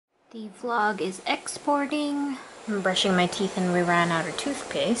The vlog is exporting. I'm brushing my teeth and we ran out of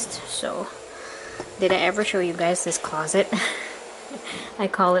toothpaste. So, did I ever show you guys this closet? I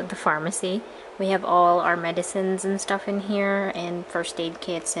call it the pharmacy. We have all our medicines and stuff in here, and first aid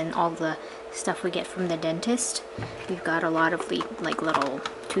kits and all the stuff we get from the dentist. We've got a lot of like little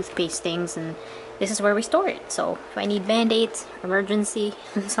toothpaste things, and this is where we store it. So if I need band-aids, emergency,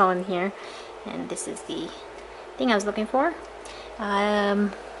 it's all in here. And this is the thing I was looking for.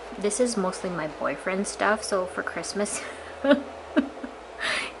 This is mostly my boyfriend's stuff, so for Christmas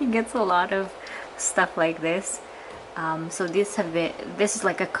he gets a lot of stuff like this. So this is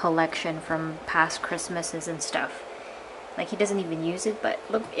like a collection from past Christmases and stuff. Like, he doesn't even use it, but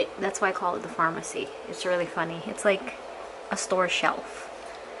look, that's why I call it the pharmacy. It's really funny. It's like a store shelf.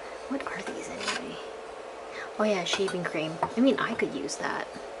 What are these anyway? Oh yeah, shaving cream. I mean, I could use that.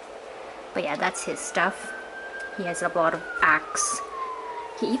 But yeah, that's his stuff. He has a lot of Axe.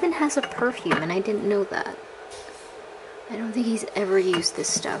 He even has a perfume, and I didn't know that. I don't think he's ever used this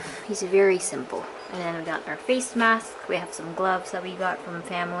stuff. He's very simple. And then we got our face mask. We have some gloves that we got from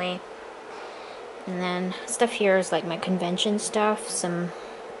family. And then stuff here is like my convention stuff. Some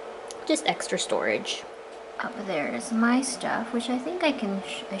just extra storage. Up there is my stuff, which I think I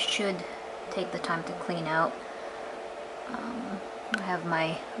should take the time to clean out. I have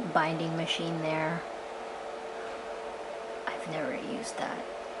my binding machine there. I've never used that.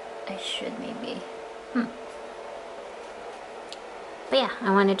 I should maybe. But yeah,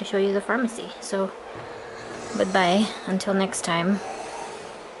 I wanted to show you the pharmacy. So, goodbye until next time.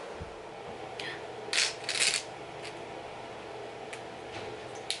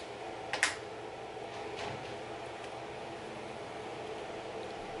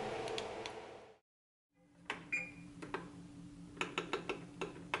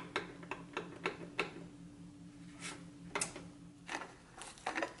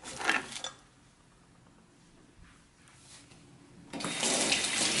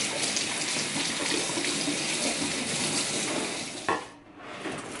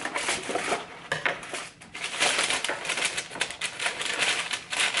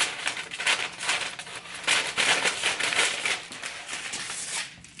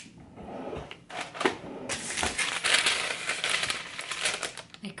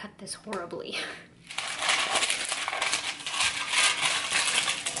 I cut this horribly.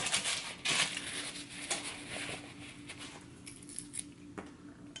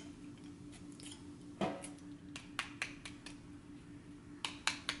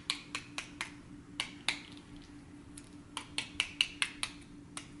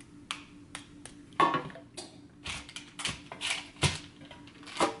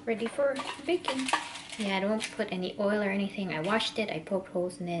 Ready for baking. Yeah, I don't put any oil or anything. I washed it, I poked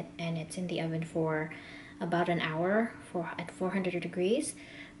holes in it, and it's in the oven for about an hour at 400 degrees.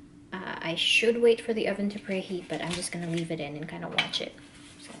 I should wait for the oven to preheat, but I'm just gonna leave it in and kind of watch it.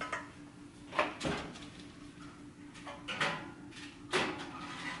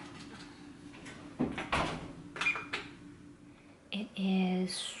 It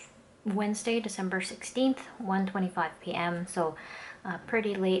is Wednesday, December 16th, 1:25 p.m. So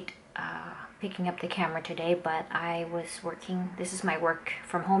pretty late picking up the camera today, but I was working. This is my work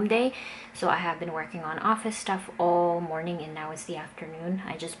from home day, so I have been working on office stuff all morning, and now it's the afternoon.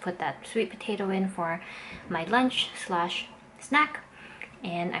 I just put that sweet potato in for my lunch slash snack,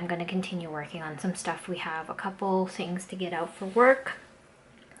 and I'm gonna continue working on some stuff. We have a couple things to get out for work,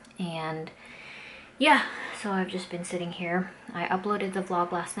 and yeah, so I've just been sitting here. I uploaded the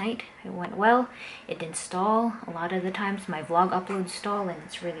vlog last night. It went well. It didn't stall. A lot of the times my vlog uploads stall, and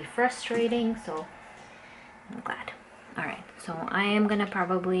it's really frustrating, so I'm glad. Alright, so I am gonna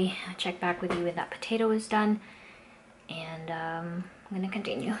probably check back with you when that potato is done, and I'm gonna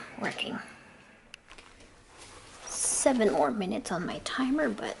continue working. 7 more minutes on my timer,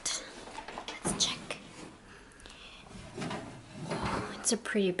 but let's check. Oh, it's a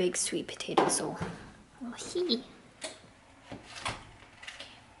pretty big sweet potato, so we'll see.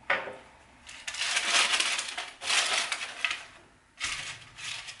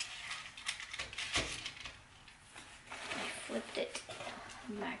 Flipped it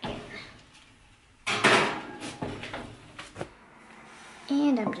back in.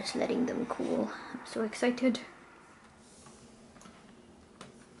 And I'm just letting them cool. I'm so excited.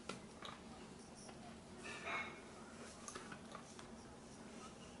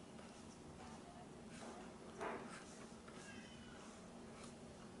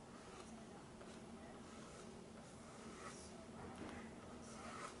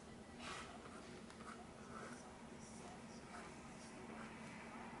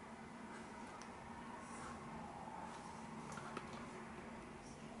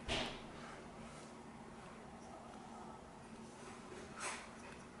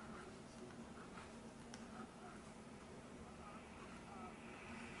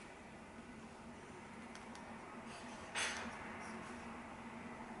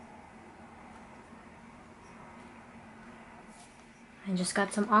 I just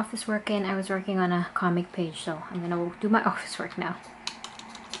got some office work in. I was working on a comic page, so I'm gonna do my office work now.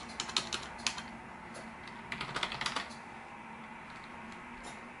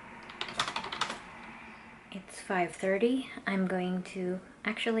 It's 5:30. I'm going to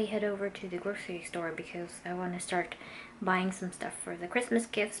actually head over to the grocery store because I want to start buying some stuff for the Christmas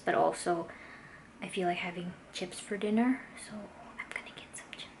gifts, but also I feel like having chips for dinner, so I'm gonna get some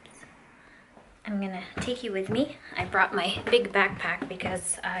chips. I'm gonna take you with me. I brought my big backpack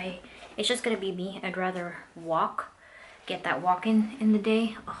because it's just gonna be me. I'd rather walk, get that walk in the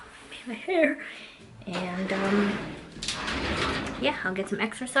day. Oh, my hair. And yeah, I'll get some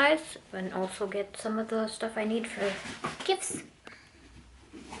exercise and also get some of the stuff I need for gifts.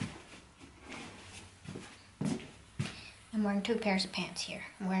 I'm wearing 2 pairs of pants here.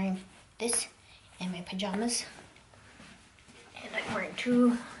 I'm wearing this and my pajamas. And I'm wearing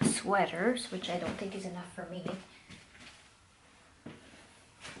 2 sweaters, which I don't think is enough for me.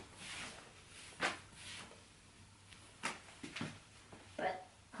 But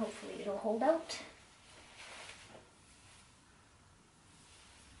hopefully it'll hold out.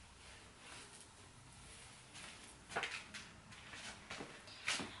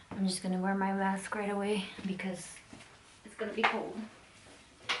 I'm just gonna wear my mask right away because it's gonna be cold.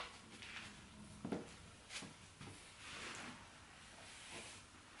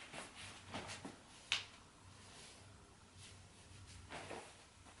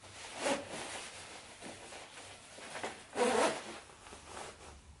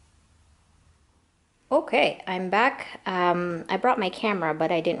 Okay, I'm back. I brought my camera,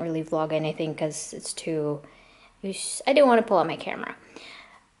 but I didn't really vlog anything because I didn't want to pull out my camera,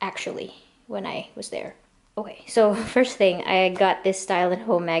 actually, when I was there. Okay, so first thing, I got this Style and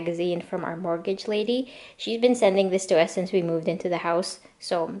Home magazine from our mortgage lady. She's been sending this to us since we moved into the house,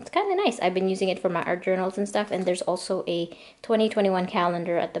 so it's kind of nice. I've been using it for my art journals and stuff, and there's also a 2021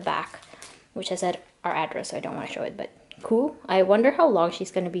 calendar at the back, which has our address, so I don't want to show it, but cool. I wonder how long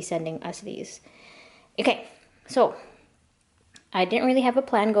she's going to be sending us these. Okay, so I didn't really have a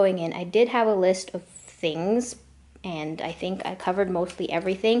plan going in. I did have a list of things, and I think I covered mostly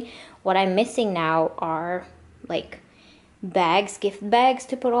everything. What I'm missing now are like bags, gift bags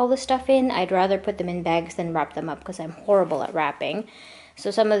to put all the stuff in. I'd rather put them in bags than wrap them up because I'm horrible at wrapping.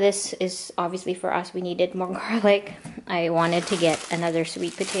 So some of this is obviously for us. We needed more garlic. I wanted to get another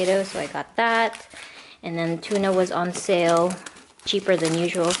sweet potato, so I got that. And then tuna was on sale, cheaper than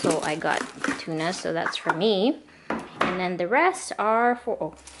usual, so I got tuna, so that's for me. And then the rest are for,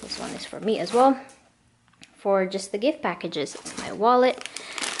 oh, this one is for me as well, for just the gift packages. It's my wallet.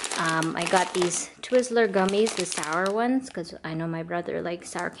 I got these Twizzler gummies, the sour ones, because I know my brother likes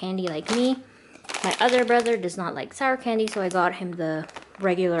sour candy like me. My other brother does not like sour candy, so I got him the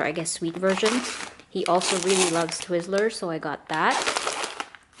regular, I guess, sweet version. He also really loves Twizzlers, so I got that.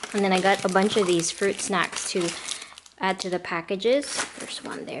 And then I got a bunch of these fruit snacks to add to the packages. There's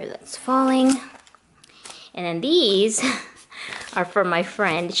one there that's falling. And then these are for my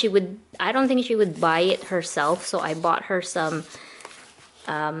friend. I don't think she would buy it herself, so I bought her some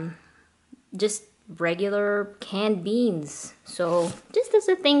just regular canned beans. So just as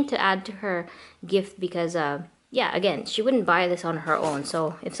a thing to add to her gift because, yeah, again, she wouldn't buy this on her own.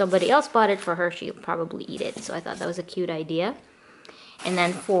 So if somebody else bought it for her, she'll probably eat it. So I thought that was a cute idea. And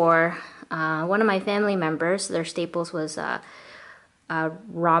then for one of my family members, their staples was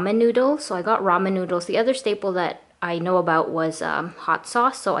ramen noodles. So I got ramen noodles. The other staple that I know about was hot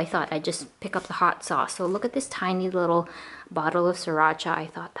sauce. So I thought I'd just pick up the hot sauce. So look at this tiny little bottle of sriracha. I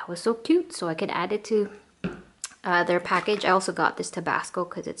thought that was so cute. So I could add it to their package. I also got this Tabasco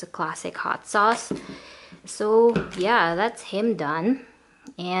because it's a classic hot sauce. So yeah, that's him done.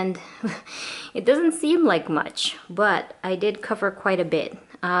 And it doesn't seem like much, but I did cover quite a bit.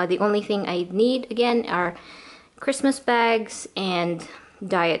 The only thing I need again are Christmas bags and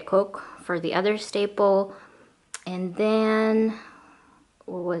Diet Coke for the other staple. And then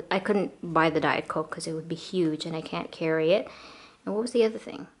I couldn't buy the Diet Coke because it would be huge and I can't carry it. And what was the other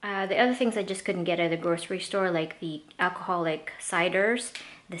thing? The other things I just couldn't get at the grocery store, like the alcoholic ciders,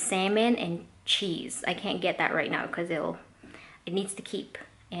 the salmon, and cheese. I can't get that right now because it needs to keep.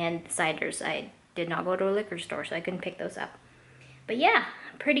 And ciders, I did not go to a liquor store, so I couldn't pick those up. But yeah,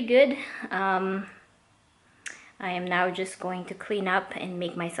 pretty good. I am now just going to clean up and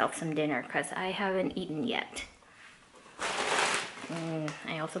make myself some dinner because I haven't eaten yet.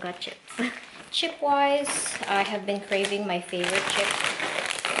 I also got chips. Chip-wise, I have been craving my favorite chips.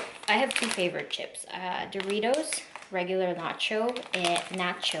 I have 2 favorite chips. Doritos, regular nacho,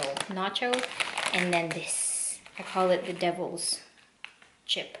 and then this. I call it the devil's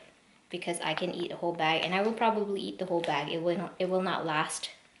chip. because I can eat a whole bag, and I will probably eat the whole bag. It will not last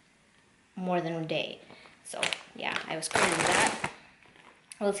more than a day. So yeah, I was clearing that.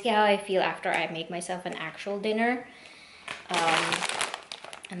 We'll see how I feel after I make myself an actual dinner.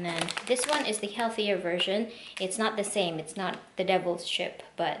 And then this one is the healthier version. It's not the same, it's not the devil's chip,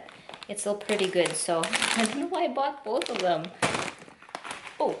 but it's still pretty good. So I don't know why I bought both of them.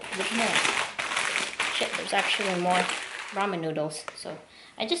 Oh, there's more. Shit, there's actually more ramen noodles. So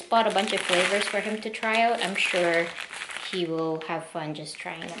I just bought a bunch of flavors for him to try out. I'm sure he will have fun just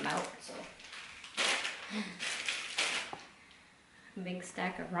trying them out. So big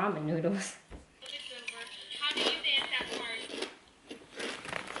stack of ramen noodles. How do you dance that part?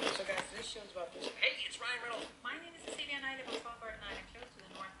 So guys, this show's about this. Hey, it's Ryan Reynolds. My name is Cecilia and I live on Svalbard and I am close to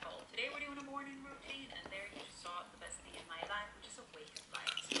the North Pole. Today we're doing a morning routine and there you just saw the best thing in my life, which is a wake up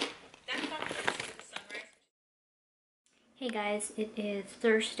light. That's not close to the sunrise. Hey guys, it is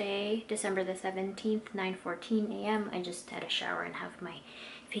Thursday, December the 17th, 9:14 a.m. I just had a shower and have my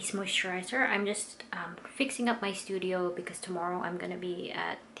face moisturizer. I'm just fixing up my studio because tomorrow I'm gonna be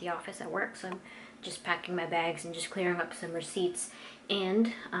at the office at work, so I'm just packing my bags and just clearing up some receipts.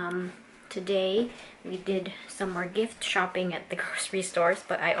 And today we did some more gift shopping at the grocery stores,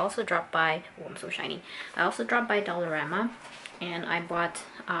 but I also dropped by, oh I'm so shiny, I also dropped by Dollarama and I bought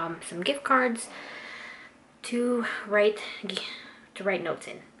some gift cards to write notes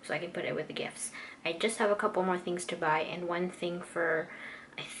in so I can put it with the gifts. I just have a couple more things to buy, and one thing for,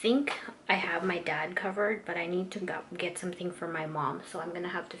 I think I have my dad covered, but I need to get something for my mom, so I'm gonna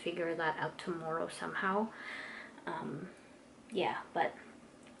have to figure that out tomorrow somehow. Yeah, but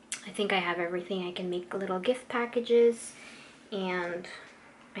I think I have everything. I can make little gift packages, and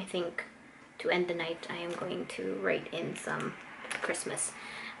I think to end the night I am going to write in some Christmas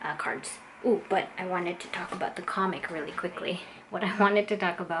cards. Ooh, but I wanted to talk about the comic really quickly. What I wanted to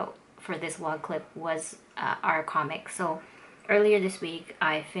talk about for this vlog clip was our comic. So earlier this week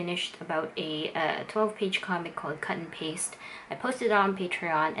I finished about a 12-page comic called Cut and Paste. I posted it on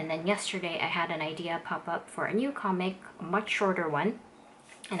Patreon, and then yesterday I had an idea pop up for a new comic, a much shorter one,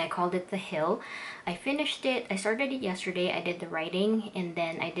 and I called it The Hill. I finished it, I started it yesterday, I did the writing, and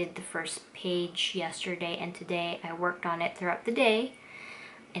then I did the first page yesterday, and today I worked on it throughout the day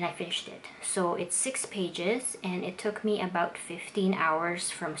and I finished it. So it's 6 pages and it took me about 15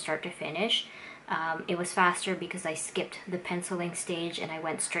 hours from start to finish. It was faster because I skipped the penciling stage and I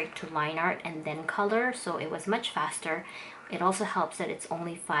went straight to line art and then color, so it was much faster. It also helps that it's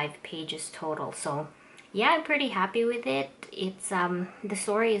only 5 pages total. So yeah, I'm pretty happy with it. It's the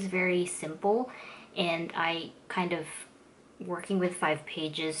story is very simple, and I kind of, working with 5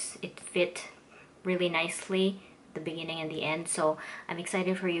 pages, it fit really nicely, the beginning and the end. So I'm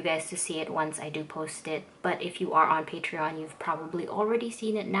excited for you guys to see it once I do post it. But if you are on Patreon, you've probably already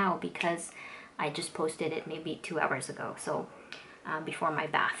seen it now because I just posted it maybe 2 hours ago, so before my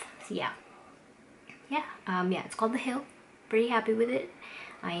bath. So yeah, it's called The Hill. Pretty happy with it.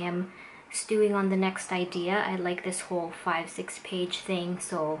 I am stewing on the next idea. I like this whole 5-6 page thing,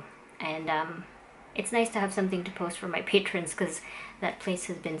 so, and it's nice to have something to post for my patrons because that place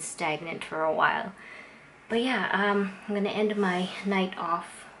has been stagnant for a while. But yeah, I'm gonna end my night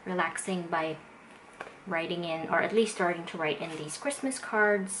off relaxing by writing in, or at least starting to write in, these Christmas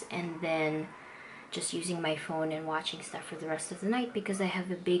cards, and then just using my phone and watching stuff for the rest of the night because I have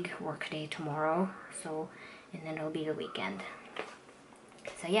a big work day tomorrow. So, and then it'll be the weekend.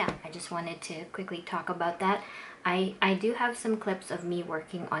 So yeah, I just wanted to quickly talk about that. I do have some clips of me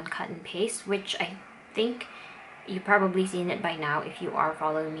working on Cut and Paste, which I think you've probably seen it by now if you are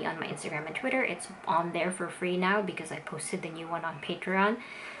following me on my Instagram and Twitter. It's on there for free now because I posted the new one on Patreon.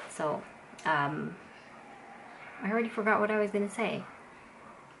 So, I already forgot what I was going to say.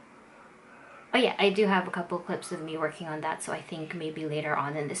 Oh yeah, I do have a couple clips of me working on that, so I think maybe later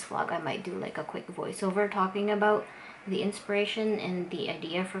on in this vlog I might do like a quick voiceover talking about the inspiration and the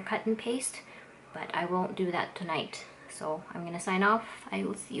idea for Cut and Paste, but I won't do that tonight. So I'm going to sign off. I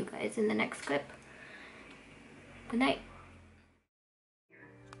will see you guys in the next clip. Good night.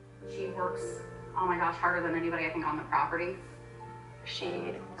 She works, oh my gosh, harder than anybody I think on the property.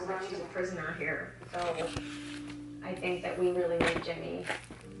 She runs, She's a prisoner here, so I think that we really need Jimmy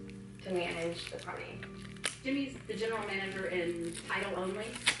to manage the party. Jimmy's the general manager in title only.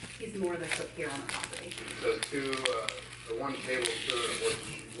 He's more the cook here on the property. The one table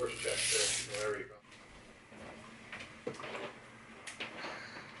to Worcester, there you go.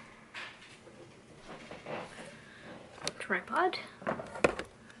 Tripod.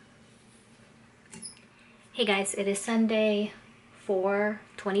 Hey guys, it is Sunday,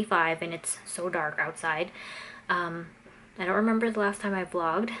 4:25, and it's so dark outside. I don't remember the last time I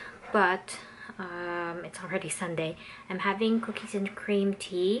vlogged, but it's already Sunday. I'm having cookies and cream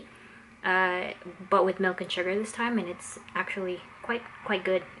tea, but with milk and sugar this time, and it's actually quite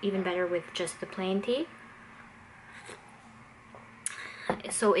good, even better with just the plain tea.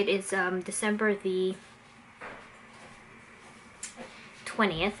 So it is December the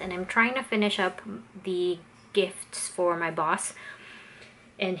 20th, and I'm trying to finish up the gifts for my boss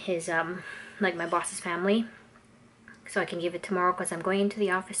and his like my boss's family, so I can give it tomorrow, because I'm going into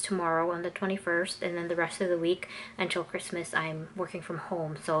the office tomorrow on the 21st, and then the rest of the week until Christmas I'm working from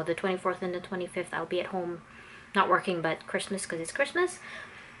home. So the 24th and the 25th I'll be at home, not working, but Christmas, because it's Christmas.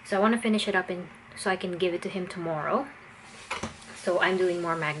 So I want to finish it up so I can give it to him tomorrow. So I'm doing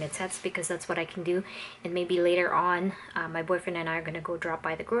more magnet sets because that's what I can do. And maybe later on, my boyfriend and I are going to go drop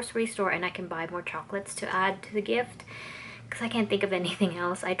by the grocery store, and I can buy more chocolates to add to the gift, because I can't think of anything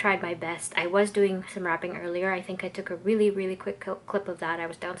else. I tried my best. I was doing some wrapping earlier. I think I took a really quick clip of that. I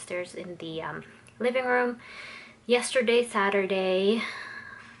was downstairs in the living room. Yesterday, Saturday,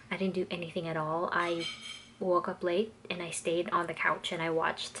 I didn't do anything at all. I woke up late and I stayed on the couch and I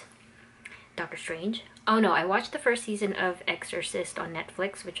watched Doctor Strange. Oh no, I watched the first season of Exorcist on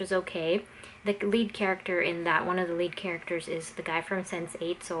Netflix, which was okay. The lead character in that, one of the lead characters, is the guy from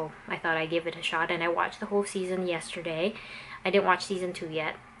Sense8, so I thought I'd give it a shot, and I watched the whole season yesterday. I didn't watch season 2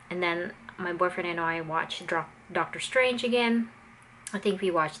 yet. And then my boyfriend and I watched Doctor Strange again. I think we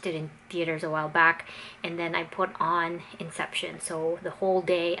watched it in theaters a while back, and then I put on Inception. So the whole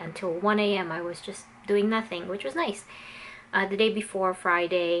day until 1 a.m. I was just doing nothing, which was nice. The day before,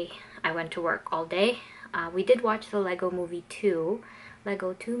 Friday, I went to work all day. We did watch the Lego 2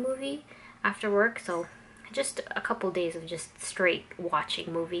 movie after work, so just a couple days of just straight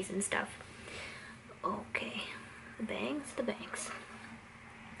watching movies and stuff. Okay, the bangs.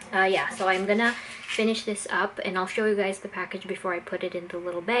 Yeah, so I'm gonna finish this up, and I'll show you guys the package before I put it in the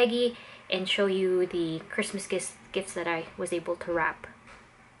little baggie, and show you the Christmas gifts that I was able to wrap.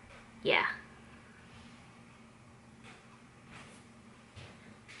 Yeah.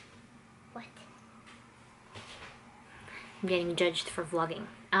 What? I'm getting judged for vlogging.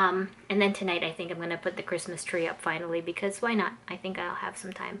 And then tonight I think I'm gonna put the Christmas tree up finally, because why not? I think I'll have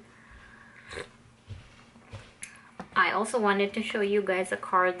some time. I also wanted to show you guys a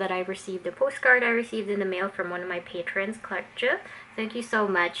card that I received, a postcard I received in the mail from one of my patrons, Clarkja. Thank you so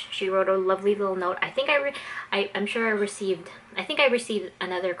much. She wrote a lovely little note. I think I'm sure I received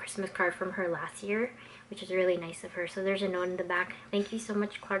another Christmas card from her last year, which is really nice of her. So there's a note in the back. Thank you so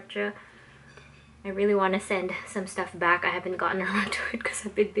much, Clarkja. I really want to send some stuff back. I haven't gotten around to it because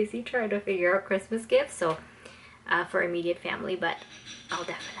I've been busy trying to figure out Christmas gifts, so for immediate family, but I'll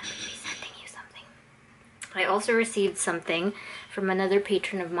definitely be sending you something. I also received something from another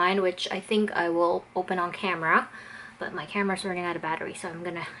patron of mine, which I think I will open on camera, but my camera's running out of battery, so I'm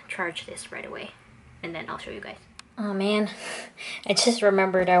gonna charge this right away, and then I'll show you guys. Oh man, I just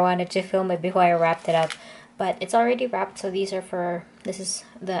remembered I wanted to film it before I wrapped it up. But it's already wrapped, so this is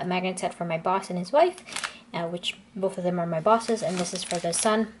the magnet set for my boss and his wife, which both of them are my bosses, and this is for the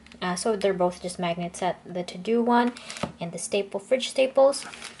son. So they're both just magnet set, the to-do one and the fridge staples.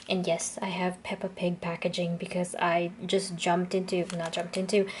 And yes, I have Peppa Pig packaging because I just I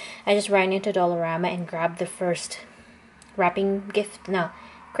just ran into Dollarama and grabbed the first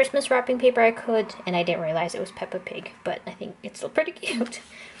Christmas wrapping paper I could, and I didn't realize it was Peppa Pig, but I think it's still pretty cute.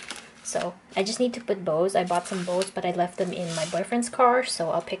 So I just need to put bows. I bought some bows, but I left them in my boyfriend's car,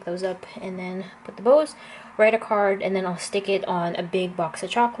 so I'll pick those up and then put the bows, write a card, and then I'll stick it on a big box of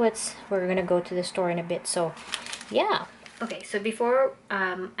chocolates. We're gonna go to the store in a bit, so yeah. Okay, so before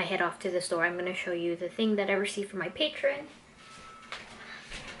I head off to the store, I'm gonna show you the thing that I received from my patron.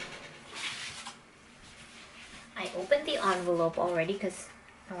 I opened the envelope already because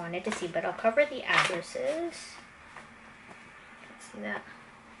I wanted to see, but I'll cover the addresses. Let's see that.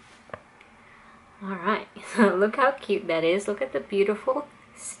 Alright, so look how cute that is. Look at the beautiful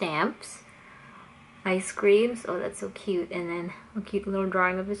stamps. Ice creams. Oh, that's so cute. And then a cute little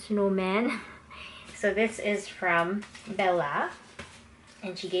drawing of a snowman. So this is from Bella.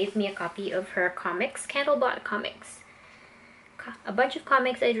 And she gave me a copy of her comics, Candlebot comics. A bunch of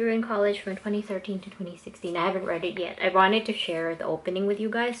comics I drew in college from 2013 to 2016. I haven't read it yet. I wanted to share the opening with you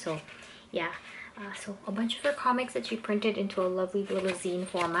guys, so yeah. So a bunch of her comics that she printed into a lovely little zine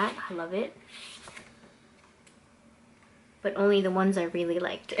format. I love it. But only the ones I really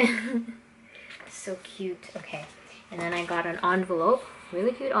liked. So cute. Okay, and then I got an envelope,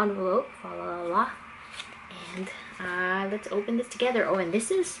 really cute envelope. La la la. And let's open this together. Oh, and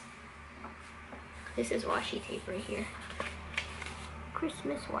this is washi tape right here.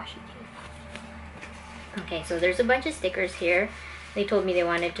 Christmas washi tape. Okay, so there's a bunch of stickers here. They told me they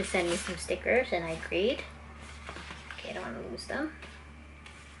wanted to send me some stickers, and I agreed. Okay, I don't want to lose them.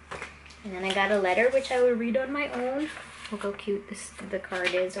 And then I got a letter, which I will read on my own. Look how cute the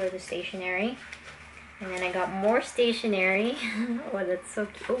card is, or the stationery. And then I got more stationery. Oh, that's so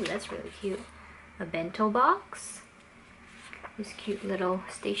cute. Oh, that's really cute. A bento box. This cute little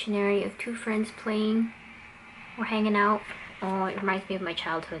stationery of two friends playing or hanging out. Oh, it reminds me of my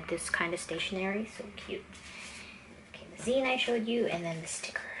childhood, this kind of stationery. So cute. Okay, the zine I showed you, and then the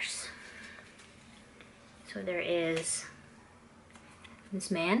stickers. So there is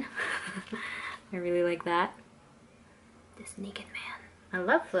this man. I really like that. This naked man. I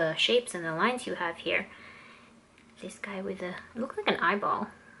love the shapes and the lines you have here. This guy with a, it looks like an eyeball.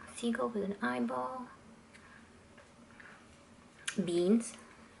 Seagull with an eyeball. Beans.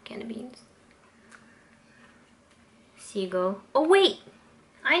 Can of beans. Seagull. Oh wait!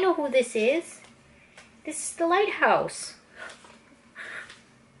 I know who this is. This is the lighthouse.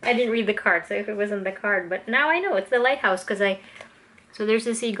 I didn't read the card, so if it wasn't the card, but now I know it's the lighthouse because so there's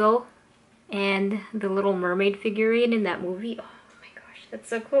the seagull and the little mermaid figurine in that movie. Oh my gosh, that's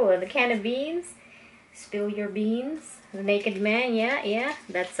so cool. And the can of beans. Spill your beans. The naked man, yeah.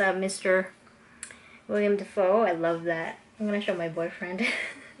 That's Mr. William Dafoe. I love that. I'm gonna show my boyfriend.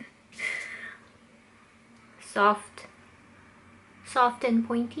 Soft and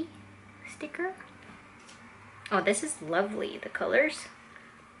pointy sticker. Oh, this is lovely. The colors.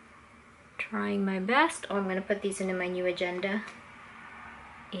 Trying my best. Oh, I'm gonna put these into my new agenda.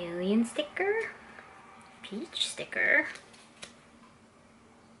 Alien sticker. Peach sticker.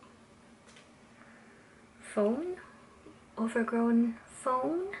 Phone. Overgrown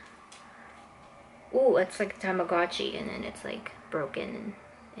phone. Oh, it's like a Tamagotchi, and then it's like broken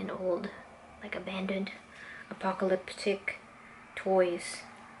and old, like abandoned. Apocalyptic toys.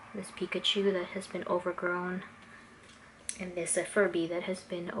 This Pikachu that has been overgrown, and this Furby that has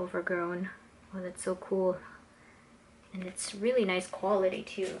been overgrown. Oh, that's so cool. And it's really nice quality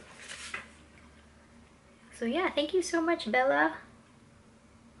too. So yeah, thank you so much, Bella.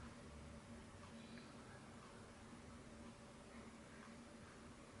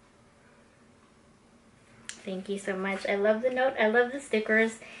 Thank you so much. I love the note. I love the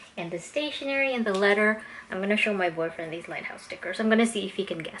stickers and the stationery and the letter. I'm going to show my boyfriend these lighthouse stickers. I'm going to see if he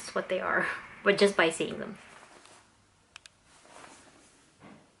can guess what they are, but just by seeing them.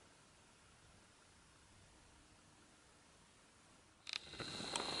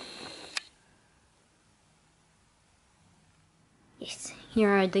 Yes, here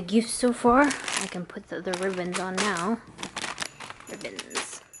are the gifts so far. I can put the ribbons on now. Ribbons.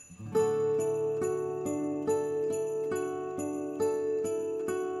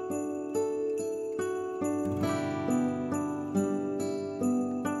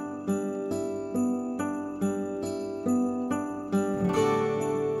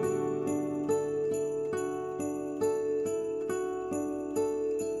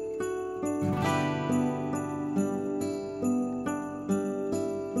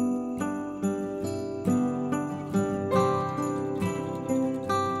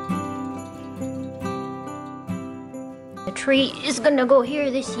 The tree is gonna go here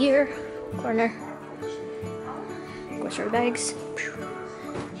this year. Corner. Grocery bags.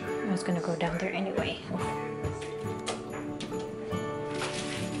 I was gonna go down there anyway.